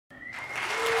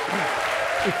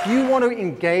If you want to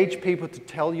engage people to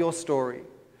tell your story,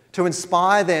 to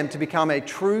inspire them to become a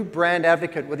true brand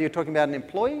advocate, whether you're talking about an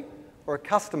employee or a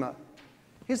customer,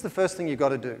 here's the first thing you've got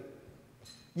to do.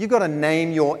 You've got to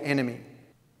name your enemy.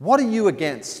 What are you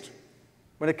against?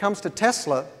 When it comes to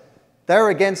Tesla, they're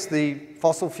against the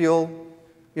fossil fuel,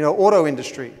 auto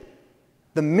industry.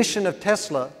 The mission of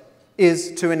Tesla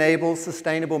is to enable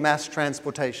sustainable mass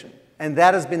transportation. And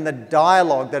that has been the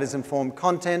dialogue that has informed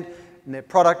content and their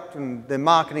product and their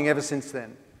marketing ever since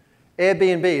then.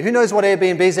 Airbnb. Who knows what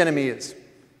Airbnb's enemy is?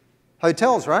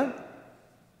 Hotels, right?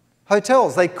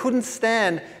 Hotels. They couldn't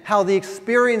stand how the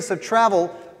experience of travel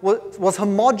was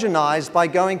homogenized by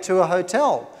going to a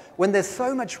hotel. When there's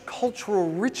so much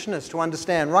cultural richness to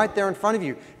understand right there in front of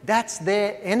you, that's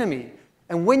their enemy.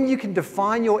 And when you can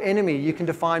define your enemy, you can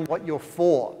define what you're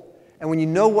for. And when you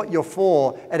know what you're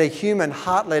for at a human,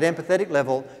 heart-led, empathetic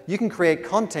level, you can create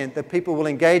content that people will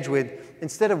engage with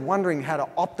instead of wondering how to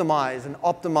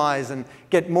optimize and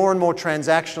get more and more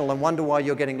transactional and wonder why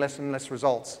you're getting less and less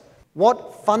results.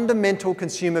 What fundamental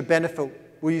consumer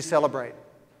benefit will you celebrate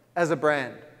as a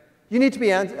brand? You need to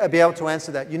be able to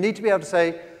answer that. You need to be able to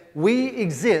say, we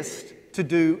exist to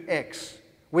do X.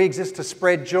 We exist to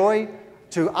spread joy,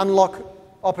 to unlock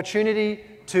opportunity,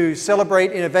 to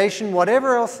celebrate innovation,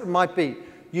 whatever else it might be.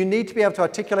 You need to be able to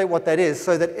articulate what that is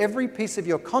so that every piece of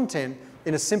your content,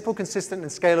 in a simple, consistent, and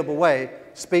scalable way,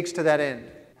 speaks to that end.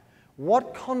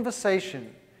 What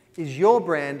conversation is your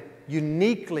brand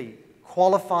uniquely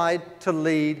qualified to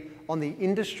lead on the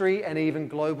industry and even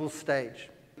global stage?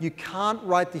 You can't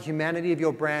write the humanity of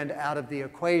your brand out of the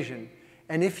equation.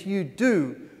 And if you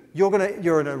do,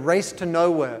 you're in a race to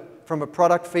nowhere from a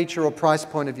product, feature, or price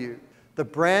point of view. The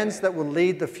brands that will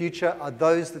lead the future are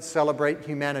those that celebrate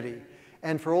humanity.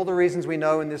 And for all the reasons we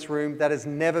know in this room, that has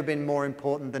never been more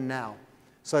important than now.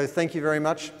 So thank you very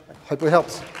much. Hope it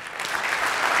helps.